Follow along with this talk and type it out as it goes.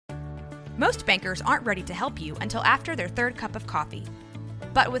Most bankers aren't ready to help you until after their third cup of coffee.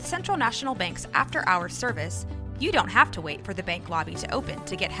 But with Central National Bank's after-hours service, you don't have to wait for the bank lobby to open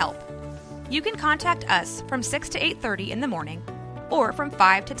to get help. You can contact us from 6 to 8:30 in the morning or from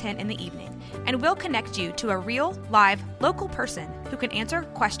 5 to 10 in the evening, and we'll connect you to a real, live, local person who can answer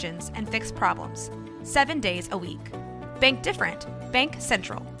questions and fix problems 7 days a week. Bank different. Bank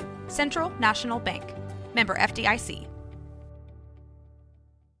Central. Central National Bank. Member FDIC.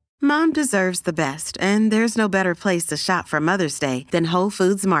 Mom deserves the best, and there's no better place to shop for Mother's Day than Whole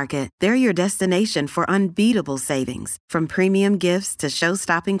Foods Market. They're your destination for unbeatable savings, from premium gifts to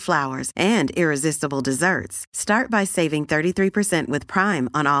show-stopping flowers and irresistible desserts. Start by saving 33% with Prime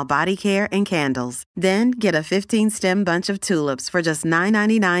on all body care and candles. Then get a 15-stem bunch of tulips for just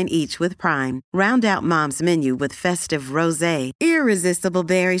 $9.99 each with Prime. Round out Mom's menu with festive rosé, irresistible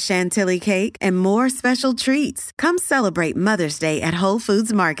berry chantilly cake, and more special treats. Come celebrate Mother's Day at Whole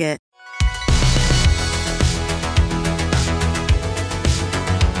Foods Market.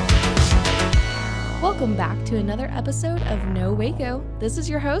 Welcome back to another episode of No Waco. This is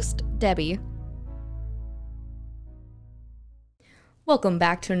your host, Debbie. Welcome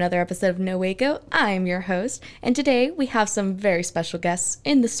back to another episode of No Waco. I'm your host, and today we have some very special guests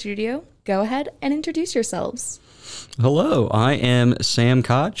in the studio. Go ahead and introduce yourselves. Hello, I am Sam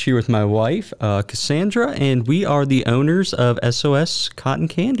Koch here with my wife, Cassandra, and we are the owners of SOS Cotton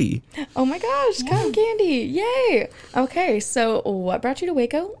Candy. Oh my gosh, cotton candy, yay! Okay, so what brought you to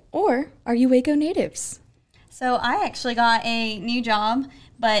Waco, or are you Waco natives? So I actually got a new job,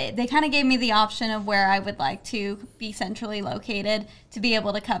 but they kind of gave me the option of where I would like to be centrally located to be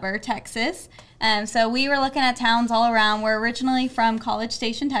able to cover Texas. So we were looking at towns all around. We're originally from College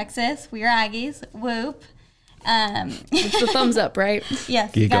Station, Texas. We are Aggies, whoop. It's the thumbs up, right?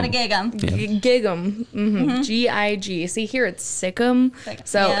 Yes, you gotta gig them. Yeah. Gig them. Mm-hmm. G-I-G. See, here it's Sickum.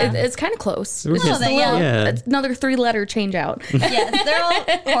 So yeah. It's kind of close. It's just it's another 3-letter change out. Yes, they're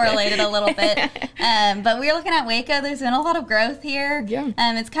all correlated a little bit. But we're looking at Waco. There's been a lot of growth here. Yeah.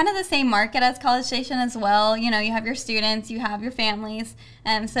 It's kind of the same market as College Station as well. You know, you have your students, you have your families.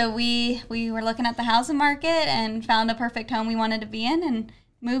 So we were looking at the housing market and found a perfect home we wanted to be in and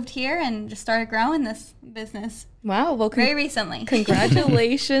moved here and just started growing this business. Wow. Well, very recently.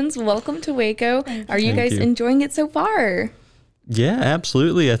 Congratulations. Welcome to Waco. Are you guys enjoying it so far? Yeah,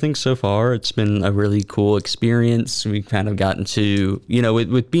 absolutely. I think so far it's been a really cool experience. We've kind of gotten to, you know,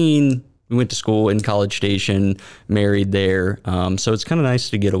 with being, we went to school in College Station, married there. So it's kind of nice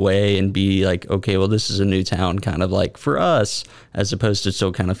to get away and be like, okay, well, this is a new town kind of like for us, as opposed to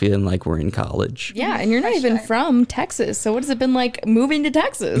still kind of feeling like we're in college. Yeah, and you're not even from Texas. So what has it been like moving to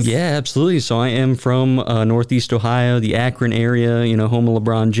Texas? Yeah, absolutely. So I am from Northeast Ohio, the Akron area, you know, home of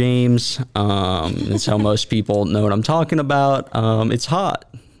LeBron James. That's how most people know what I'm talking about. It's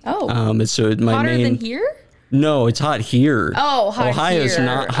hot. Oh, hotter than here? No, it's hot here. Oh, hot Ohio's here.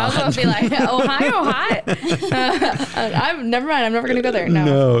 not hot. I was going to be like, Ohio hot? Never mind. I'm never going to go there.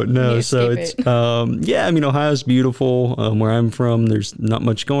 No. So it's, yeah, I mean, Ohio's beautiful. Where I'm from, there's not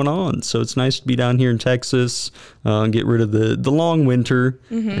much going on. So it's nice to be down here in Texas, get rid of the long winter.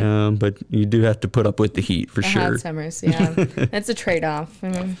 Mm-hmm. But you do have to put up with the heat for sure. Hot summers, yeah. It's a trade-off. I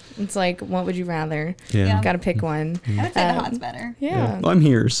mean, it's like, what would you rather? Yeah. Got to pick one. I would say the hot's better. Yeah. Well, I'm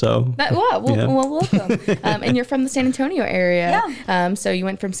here, so. Well, welcome. And you're from the San Antonio area. Yeah. So you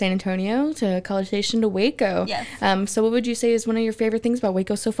went from San Antonio to College Station to Waco. Yes. So what would you say is one of your favorite things about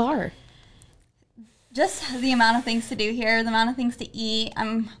Waco so far? Just the amount of things to do here, the amount of things to eat.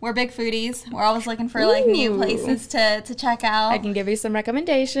 We're big foodies. We're always looking for like new places to check out. I can give you some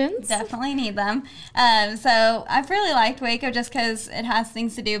recommendations. Definitely need them. So I've really liked Waco just because it has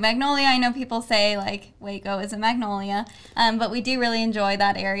things to do. Magnolia, I know people say like Waco isn't Magnolia, but we do really enjoy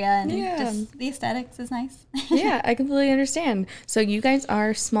that area and just the aesthetics is nice. Yeah, I completely understand. So you guys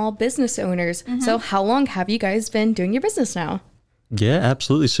are small business owners. Mm-hmm. So how long have you guys been doing your business now? Yeah,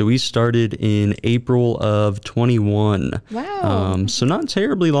 absolutely. So we started in April of 21. Wow. So not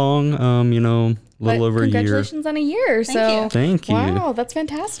terribly long, you know, a little over a year. Congratulations on a year. Thank you. Wow, that's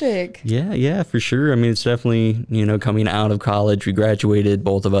fantastic. Yeah, for sure. I mean, it's definitely, you know, coming out of college. We graduated,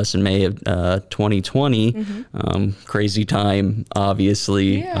 both of us, in May of 2020. Mm-hmm. Crazy time,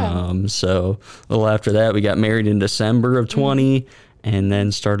 obviously. Yeah. So a little after that, we got married in December of 20. Mm-hmm. And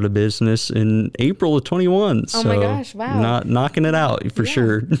then started a business in April of 21. Oh my gosh, wow. Not knocking it out for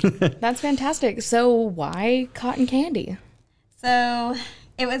sure. That's fantastic. So why cotton candy? So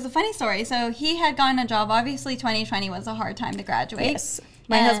it was a funny story. So he had gotten a job. Obviously, 2020 was a hard time to graduate. Yes.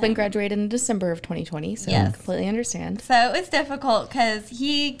 My husband graduated in December of 2020, so I completely understand. So it was difficult because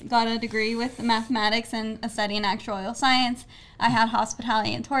he got a degree with mathematics and a study in actuarial science. I had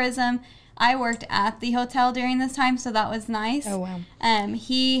hospitality and tourism. I worked at the hotel during this time, so that was nice. Oh, wow.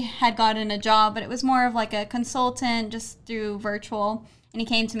 He had gotten a job, but it was more of like a consultant just through virtual. And he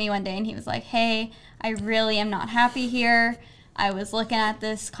came to me one day and he was like, hey, I really am not happy here. I was looking at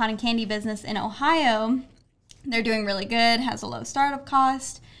this cotton candy business in Ohio. They're doing really good, has a low startup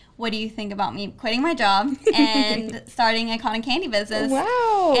cost. What do you think about me quitting my job and starting a cotton candy business?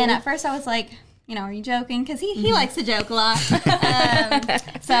 Wow. And at first I was like, are you joking? Because he likes to joke a lot.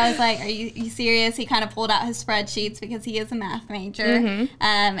 So I was like, are you serious? He kind of pulled out his spreadsheets because he is a math major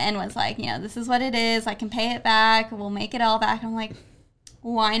and was like, this is what it is. I can pay it back. We'll make it all back. I'm like,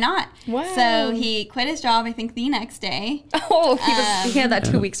 why not? Wow. So he quit his job, I think, the next day. Oh, he had that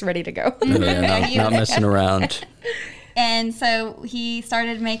 2 weeks ready to go. Not messing around. And so he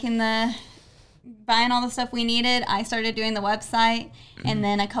started buying all the stuff we needed. I started doing the website. And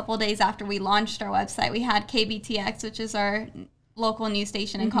then a couple days after we launched our website, we had KBTX, which is our local news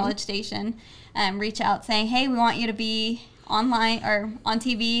station and college station, reach out saying, hey, we want you to be online or on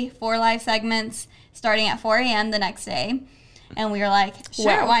TV, 4 live segments starting at 4 a.m. the next day. And we were like,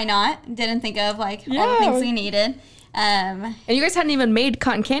 sure, why not? Didn't think of all the things we needed. And you guys hadn't even made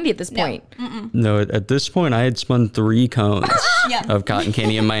cotton candy at this point. No, at this point, I had spun 3 cones of cotton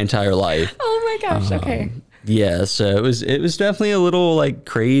candy in my entire life. Oh my gosh! Okay. Yeah, so it was definitely a little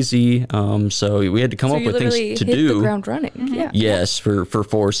crazy. So we had to come up with things to hit do. The ground running. Yeah. Yes, for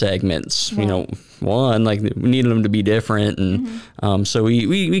 4 segments. Wow. One, we needed them to be different, and so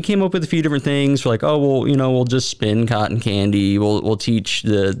we came up with a few different things. We're like, oh well, we'll just spin cotton candy. We'll teach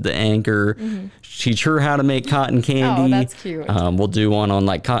the anchor, teach her how to make cotton candy. Oh, that's cute. We'll do one on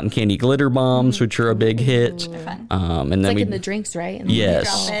cotton candy glitter bombs, which are a big hit. And it's then in the drinks, right? And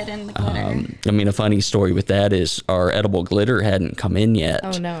yes. Drop it in the glitter. A funny story with that is our edible glitter hadn't come in yet.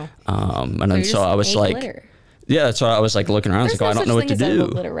 Oh no. And then so I was like, glitter. yeah, so I was looking around. I was like, I don't know what to do.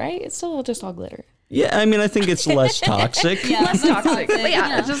 Glitter, right? It's still just all glitter. Yeah, I think it's less toxic. Less toxic. But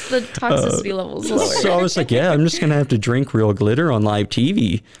it's just the toxicity levels lower. So I was like, yeah, I'm just going to have to drink real glitter on live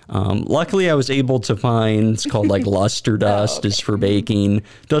TV. Luckily, I was able to find, it's called luster dust, is for baking.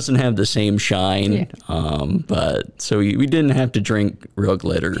 Doesn't have the same shine. But so we didn't have to drink real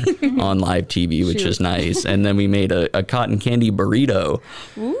glitter on live TV, which is nice. And then we made a cotton candy burrito.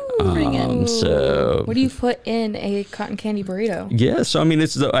 Ooh. So what do you put in a cotton candy burrito? Yeah, so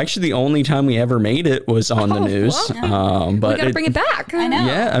it's actually the only time we ever made it was on the news. Wow. But we gotta bring it back. I know.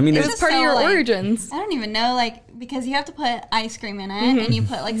 Yeah, it was part of your origins. I don't even know, because you have to put ice cream in it, and you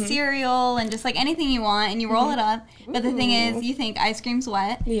put cereal and just anything you want, and you roll it up. But the thing is, you think ice cream's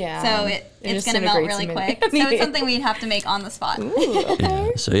wet, so it's gonna melt really quick. So it's something we'd have to make on the spot. Ooh, okay.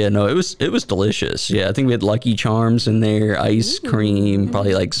 Yeah, so no, it was delicious. Yeah, I think we had Lucky Charms in there, ice cream,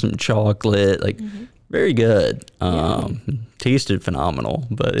 probably some chocolate, very good. Tasted phenomenal,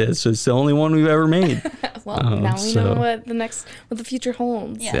 but it's the only one we've ever made. Well, now we know what the future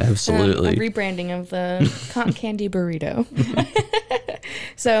holds. Yeah, absolutely. A rebranding of the cotton candy burrito.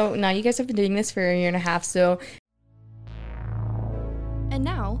 So now you guys have been doing this for a year and a half. So, and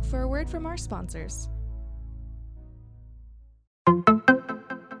now for a word from our sponsors.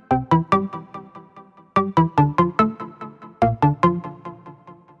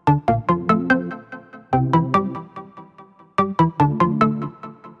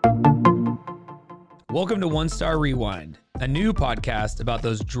 Welcome to One Star Rewind, a new podcast about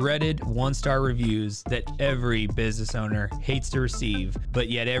those dreaded 1-star reviews that every business owner hates to receive, but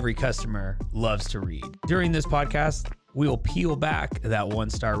yet every customer loves to read. During this podcast, we will peel back that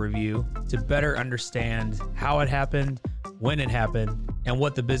 1-star review to better understand how it happened, when it happened, and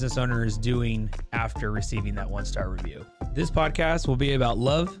what the business owner is doing after receiving that 1-star review. This podcast will be about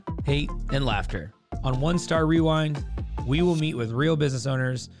love, hate, and laughter. On One Star Rewind, we will meet with real business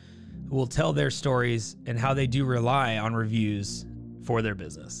owners who will tell their stories and how they do rely on reviews for their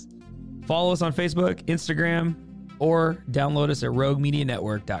business. Follow us on Facebook, Instagram, or download us at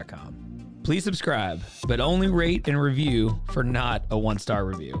roguemedianetwork.com. Please subscribe, but only rate and review for not a 1-star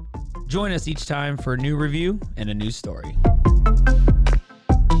review. Join us each time for a new review and a new story.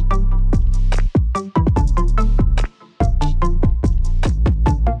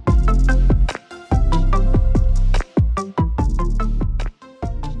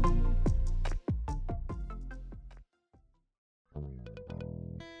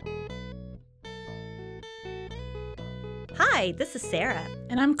 Hi, this is Sarah.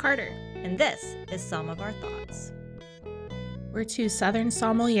 And I'm Carter. And this is Some of Our Thoughts. We're 2 Southern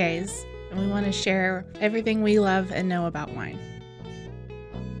sommeliers, and we want to share everything we love and know about wine.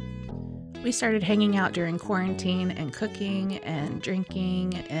 We started hanging out during quarantine and cooking and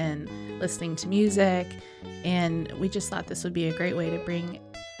drinking and listening to music. And we just thought this would be a great way to bring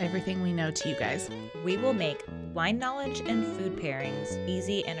everything we know to you guys. We will make wine knowledge and food pairings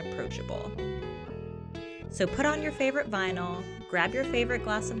easy and approachable. So put on your favorite vinyl, grab your favorite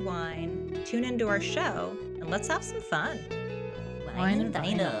glass of wine, tune into our show, and let's have some fun. Wine and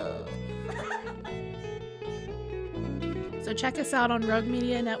vinyl. So check us out on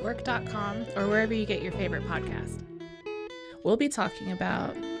roguemedianetwork.com or wherever you get your favorite podcast. We'll be talking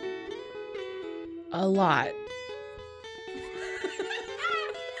about a lot.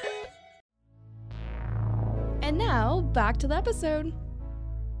 And now, back to the episode.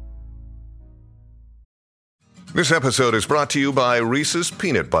 This episode is brought to you by Reese's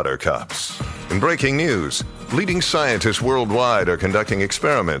Peanut Butter Cups. In breaking news, leading scientists worldwide are conducting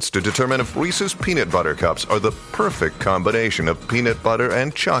experiments to determine if Reese's Peanut Butter Cups are the perfect combination of peanut butter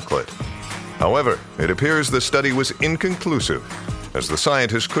and chocolate. However, it appears the study was inconclusive, as the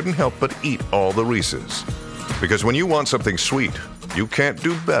scientists couldn't help but eat all the Reese's. Because when you want something sweet, you can't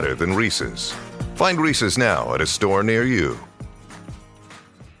do better than Reese's. Find Reese's now at a store near you.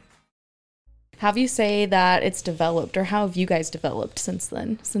 Have you say that it's developed, or how have you guys developed since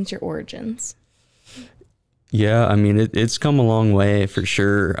then, since your origins? Yeah, I mean, it's come a long way for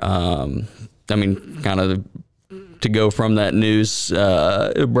sure. I mean, kind of to go from that news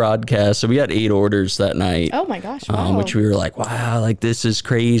broadcast. So we had 8 orders that night. Oh my gosh, wow. Which we were like, wow, like this is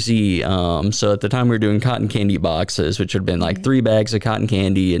crazy. So at the time we were doing cotton candy boxes, which had been like 3 bags of cotton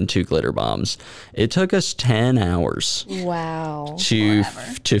candy and 2 glitter bombs. It took us 10 hours. Wow. To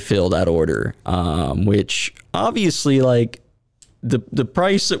fill that order, which obviously like the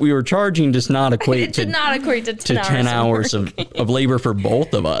price that we were charging does not equate to 10 hours of labor for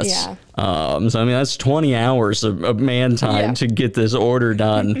both of us. Yeah. So I mean that's 20 hours of man time to get this order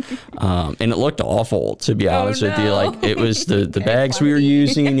done. And it looked awful, to be honest with you. Like it was the bags we were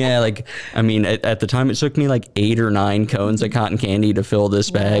using. Yeah. Like, I mean, at the time it took me like 8 or 9 cones of cotton candy to fill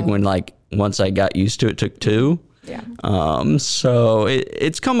this bag when like once I got used to it, took 2. Yeah. So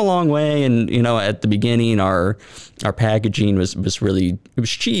it's come a long way, and you know, at the beginning, our packaging was really, it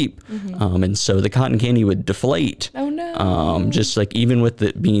was cheap, and so the cotton candy would deflate. Oh no! Just like even with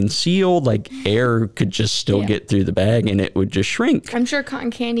it being sealed, like air could just still get through the bag, and it would just shrink. I'm sure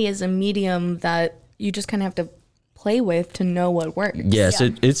cotton candy is a medium that you just kind of have to play with to know what works. Yes,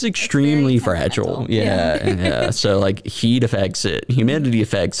 it's extremely fragile. Yeah. So like heat affects it, humidity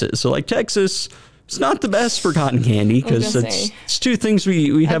affects it. So like Texas, it's not the best for cotton candy because it's 2 things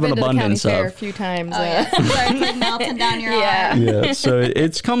we have an abundance of. I've been to the county fair a few times. Oh, yeah. Started melting down your arm. Yeah, so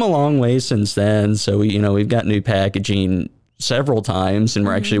it's come a long way since then. So we've got new packaging several times, and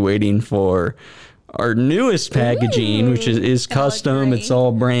we're actually waiting for our newest packaging, which is custom. It's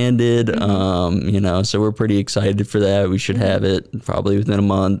all branded. So we're pretty excited for that. We should have it probably within a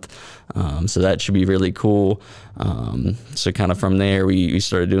month. So that should be really cool. So kind of from there, we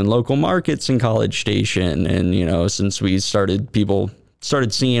started doing local markets in College Station. And, since we started, people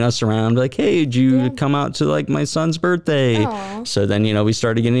started seeing us around, like, hey, did you come out to like my son's birthday? Aww. So then, we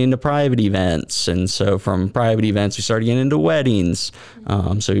started getting into private events. And so from private events, we started getting into weddings.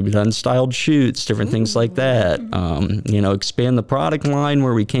 So we've done styled shoots, different things like that. Expand the product line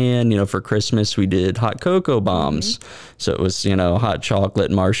where we can. For Christmas, we did hot cocoa bombs. So it was, hot chocolate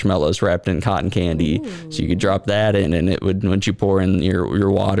and marshmallows wrapped in cotton candy. Ooh. So you could drop that in, and it would, once you pour in your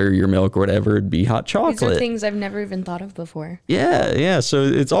water, your milk, or whatever, it'd be hot chocolate. These are things I've never even thought of before. Yeah. So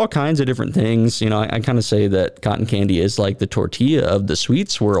it's all kinds of different things. I kind of say that cotton candy is like the tortilla of the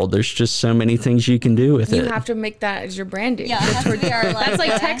sweets world. There's just so many things you can do with it. You have to make that as your branding. Yeah, that's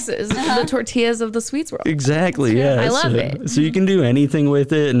like Texas, the tortillas of the sweets world. Exactly. Yeah. I love it. So you can do anything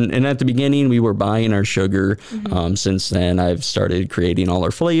with it. And at the beginning, we were buying our sugar. Since then, I've started creating all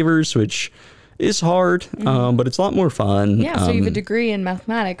our flavors, which is hard, but it's a lot more fun. Yeah, so you have a degree in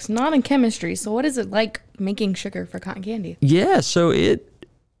mathematics, not in chemistry. So what is it like making sugar for cotton candy? Yeah, so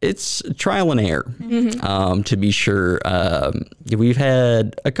it's trial and error, to be sure. We've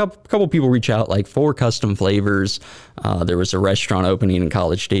had a couple people reach out, like 4 custom flavors. There was a restaurant opening in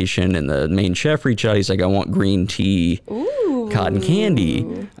College Station, and the main chef reached out. He's like, I want green tea, cotton candy.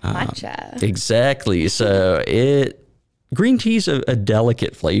 Matcha. Exactly. So green tea's a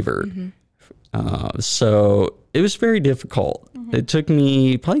delicate flavor. So it was very difficult. It took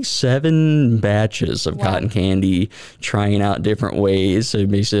me probably 7 batches of cotton candy, trying out different ways. So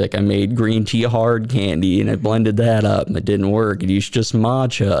basically, like, I made green tea hard candy, and I blended that up, and it didn't work. It used just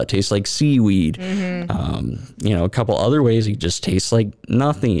matcha. It tastes like seaweed. You know, a couple other ways, it just tastes like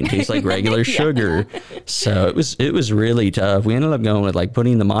nothing. It tastes like regular sugar. So it was really tough. We ended up going with like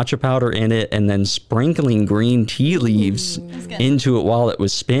putting the matcha powder in it and then sprinkling green tea leaves into it while it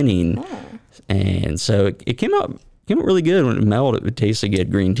was spinning. And so it came out really good. When it melted, it would taste like you had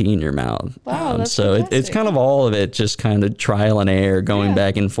green tea in your mouth. Wow, that's so it's kind of all of it, just kind of trial and error, going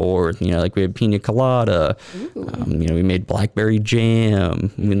back and forth. You know, like we had pina colada. You know, we made blackberry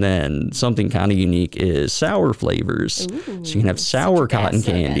jam, and then something kind of unique is sour flavors. So you can have sour cotton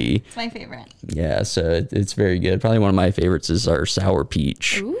candy. It's my favorite. Yeah, so it's very good. Probably one of my favorites is our sour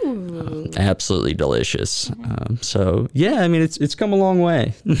peach. Absolutely delicious. So yeah, I mean, it's come a long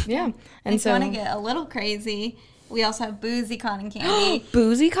way. Yeah. And if you want to get a little crazy, we also have boozy cotton candy.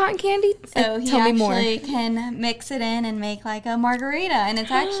 Boozy cotton candy? So he actually can mix it in and make like a margarita, and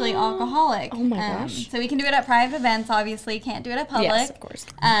it's actually alcoholic. Oh my gosh. So we can do it at private events, obviously. Can't do it at public. Yes, of course.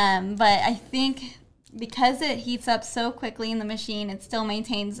 But I think because it heats up so quickly in the machine, it still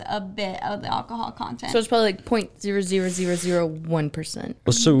maintains a bit of the alcohol content. So it's probably like 0.00001%.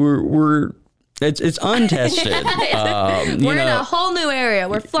 Well, so we're it's untested. We're in a whole new area.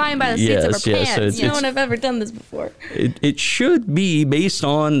 We're flying by the seats of our pants. So no one have ever done this before. It should be, based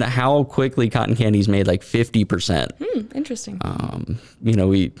on how quickly cotton candy is made, like 50%. Interesting. You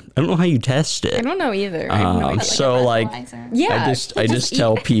know, I don't know how you test it. I don't know either. I have no idea. So like, yeah, I just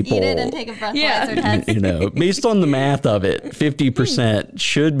tell people, eat it and take a breathalyzer test. You know, based on the math of it, 50%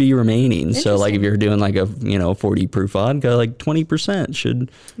 should be remaining. So like, if you're doing like a 40 proof vodka, like 20% should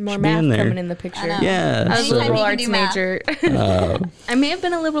more be math in there. Coming in the picture. Yeah, I was a liberal arts major. Oh. I may have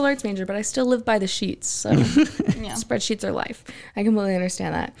been a liberal arts major, but I still live by the sheets. So spreadsheets are life. I completely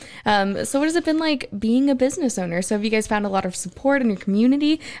understand that. So what has it been like being a business owner? So have you guys found a lot of support in your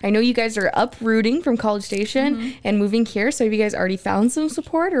community? I know you guys are uprooting from College Station and moving here. So have you guys already found some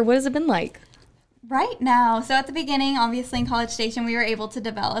support, or what has it been like? Right now, so at the beginning, obviously in College Station, we were able to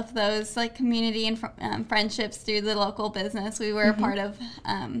develop those like community and friendships through the local business. We were a part of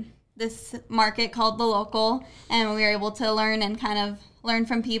this market called The Local, and we were able to learn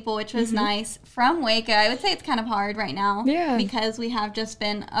from people, which was nice. From Waco, I would say it's kind of hard right now because we have just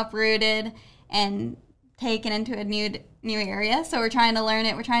been uprooted and taken into a new area. So we're trying to learn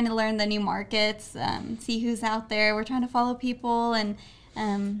it. We're trying to learn the new markets, see who's out there. We're trying to follow people and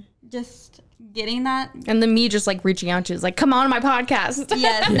just getting that. And then me just like reaching out to you is like, come on my podcast.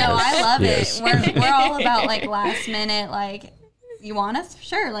 Yes, no, I love it. We're all about like last minute, like, you want us?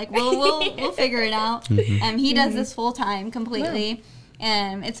 Sure. Like we'll figure it out. He does this full time completely.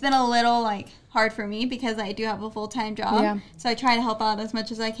 And it's been a little like hard for me because I do have a full-time job. Yeah. So I try to help out as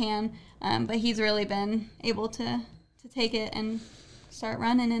much as I can. But he's really been able to take it and start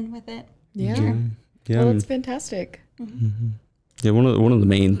running in with it. Yeah. Well, that's fantastic. Yeah, one of the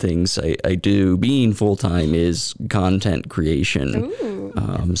main things I do being full-time is content creation.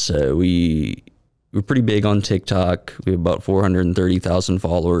 So we're pretty big on TikTok. We have about 430,000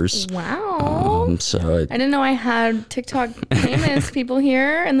 followers. Wow. So I didn't know I had TikTok famous people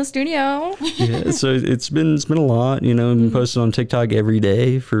here in the studio. Yeah, so it's been a lot. You know, I've been posting on TikTok every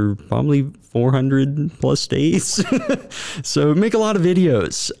day for probably 400 plus days. So make a lot of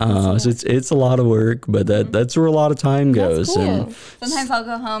videos. So it's a lot of work, but that's where a lot of time goes. That's cool. And sometimes I'll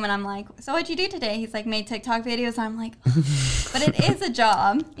go home and I'm like, so what'd you do today? He's like, made TikTok videos. I'm like, but it is a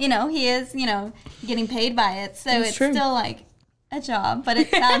job. You know, he is, getting paid by it. So it's still like a job, but it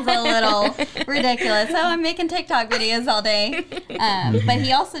sounds a little ridiculous. So I'm making TikTok videos all day. But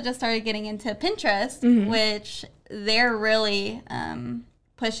he also just started getting into Pinterest, which they're really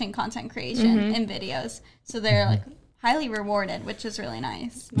pushing content creation in videos. So they're like highly rewarded, which is really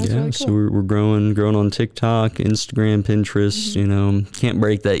nice. That's really cool. So we're growing on TikTok, Instagram, Pinterest. Can't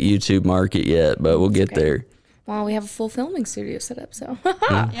break that YouTube market yet, but we'll get there. Well, we have a full filming studio set up, so.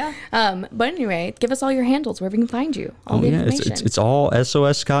 But anyway, give us all your handles, where we can find you. All the information. It's all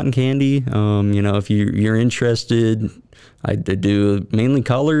SOS Cotton Candy. If you're interested, I do mainly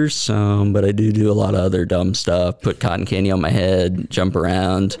colors, but I do a lot of other dumb stuff. Put cotton candy on my head, jump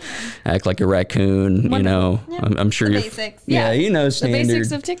around, act like a raccoon. Wonderful. I'm sure the you're. Basics. Standard. The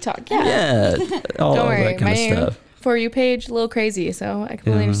basics of TikTok. Yeah. All Don't worry, that kind of stuff. For You page, a little crazy, so I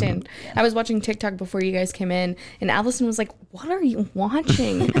completely understand. I was watching TikTok before you guys came in, and Allison was like, what are you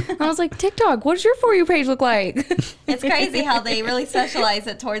watching? I was like, TikTok, what does your For You page look like? It's crazy how they really specialize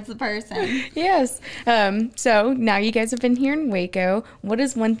it towards the person. Yes. So now you guys have been here in Waco. What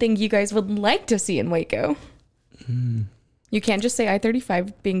is one thing you guys would like to see in Waco? You can't just say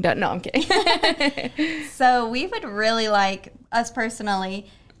I-35 being done. No, I'm kidding. So we would really like, us personally,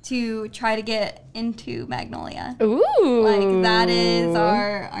 to try to get into Magnolia. Ooh. Like, that is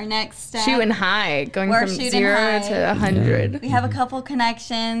our next step. Shooting high, going We're from shooting 0 high. to 100. We have a couple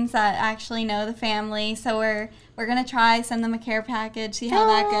connections that actually know the family, so we're going to try, send them a care package, see how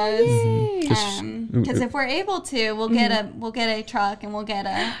that goes. Because if we're able to, we'll get a truck and we'll get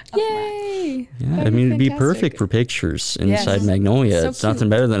a Yay! Yeah, I mean, it'd be perfect for pictures inside Magnolia. So it's nothing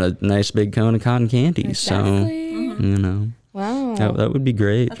better than a nice big cone of cotton candy. Exactly. So, you know. Wow. That would be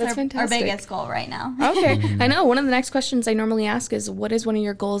great. That's our fantastic. biggest goal right now. Okay. I know one of the next questions I normally ask is, what is one of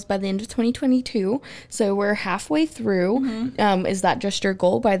your goals by the end of 2022? So we're halfway through. Is that just your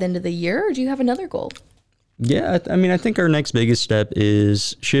goal by the end of the year, or do you have another goal? Yeah, I mean, I think our next biggest step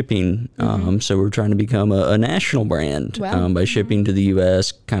is shipping. So we're trying to become a national brand by shipping to the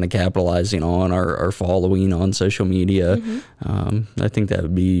U.S., kind of capitalizing on our following on social media. I think that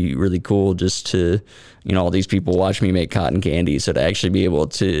would be really cool just to, all these people watch me make cotton candy, so to actually be able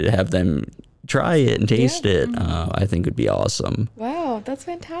to have them try it and taste it, I think would be awesome. Wow, that's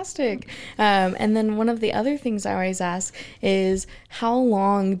fantastic. And then one of the other things I always ask is, how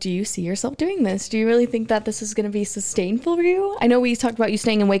long do you see yourself doing this? Do you really think that this is going to be sustainable for you? I know we talked about you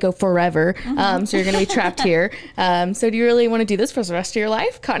staying in Waco forever, so you're going to be trapped here. So do you really want to do this for the rest of your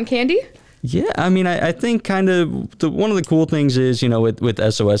life, cotton candy? Yeah, I mean, I think kind of one of the cool things is,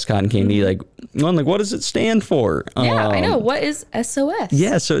 with SOS Cotton Candy, what does it stand for? Yeah, I know. What is SOS?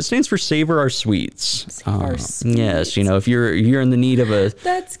 Yeah, so it stands for Savor Our Sweets. Save Our Sweets. Yes, if you're in the need of a...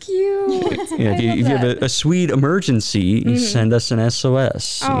 That's cute. if you have a sweet emergency, you send us an SOS.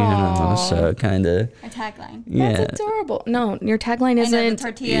 So kind of... Our tagline. Yeah. That's adorable. No, your tagline isn't the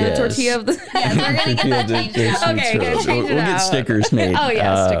tortilla. The tortilla of the... Yes, we're going to get that changed out. Okay, gotta change it We'll out. get stickers made. Oh,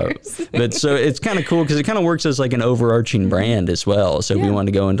 yeah, stickers. But so it's kind of cool because it kind of works as like an overarching brand as well. So we want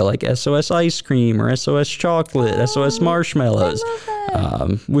to go into like SOS ice cream or SOS chocolate, SOS marshmallows,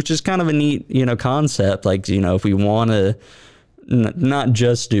 which is kind of a neat, concept. Like, if we want to not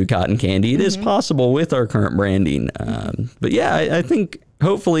just do cotton candy, it is possible with our current branding. But yeah, I think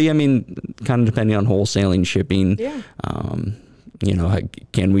hopefully, kind of depending on wholesaling, shipping,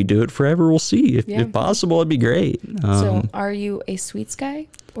 can we do it forever? We'll see. If possible, it'd be great. So are you a sweets guy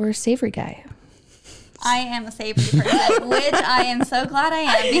or a savory guy? I am a savory person, which I am so glad I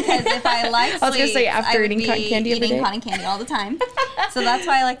am, because if I like sweets, I was going to say, after eating cotton candy every day? eating cotton candy all the time. So that's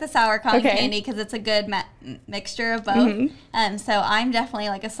why I like the sour cotton candy, because it's a good mixture of both. So I'm definitely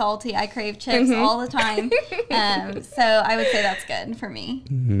like a salty. I crave chips all the time. So I would say that's good for me.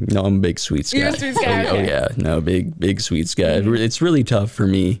 No, I'm a big sweets guy. You're a sweets guy, Oh yeah, no, big sweets guy. It's really tough for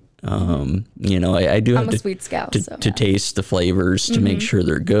me. I do have I'm a sweet scout, to taste the flavors to make sure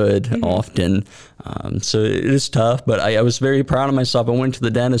they're good often. So it is tough, but I was very proud of myself. I went to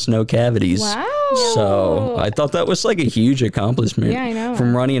the dentist, no cavities. Wow. So I thought that was like a huge accomplishment. Yeah, I know.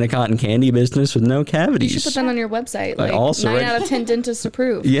 From running a cotton candy business with no cavities. You should put that on your website. Like, also, 9 out of 10 dentists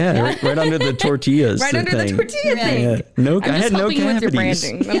approve. Yeah, right under the tortillas. Right under the tortilla thing. Yeah. I had no cavities. With your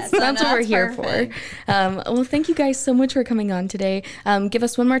branding. Yes, that's what we're here perfect. for. Well, thank you guys so much for coming on today. Give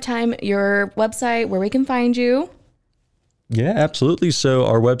us one more time your website, where we can find you. Yeah, absolutely. So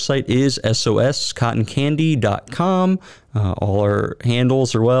our website is soscottoncandy.com. All our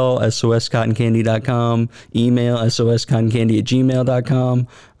handles are soscottoncandy.com. Email soscottoncandy@gmail.com.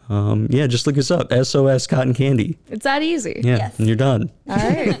 Just look us up, SOS Cotton Candy. It's that easy. Yeah, and you're done. All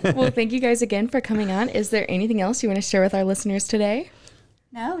right. Well, thank you guys again for coming on. Is there anything else you want to share with our listeners today?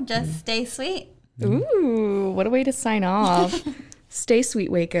 No, just stay sweet. Ooh, what a way to sign off. Stay sweet,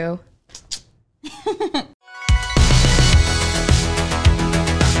 Waco.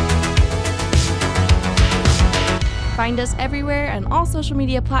 Find us everywhere on all social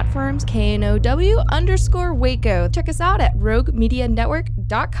media platforms, KNOW_Waco. Check us out at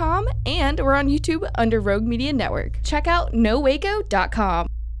roguemedianetwork.com, and we're on YouTube under Rogue Media Network. Check out nowaco.com.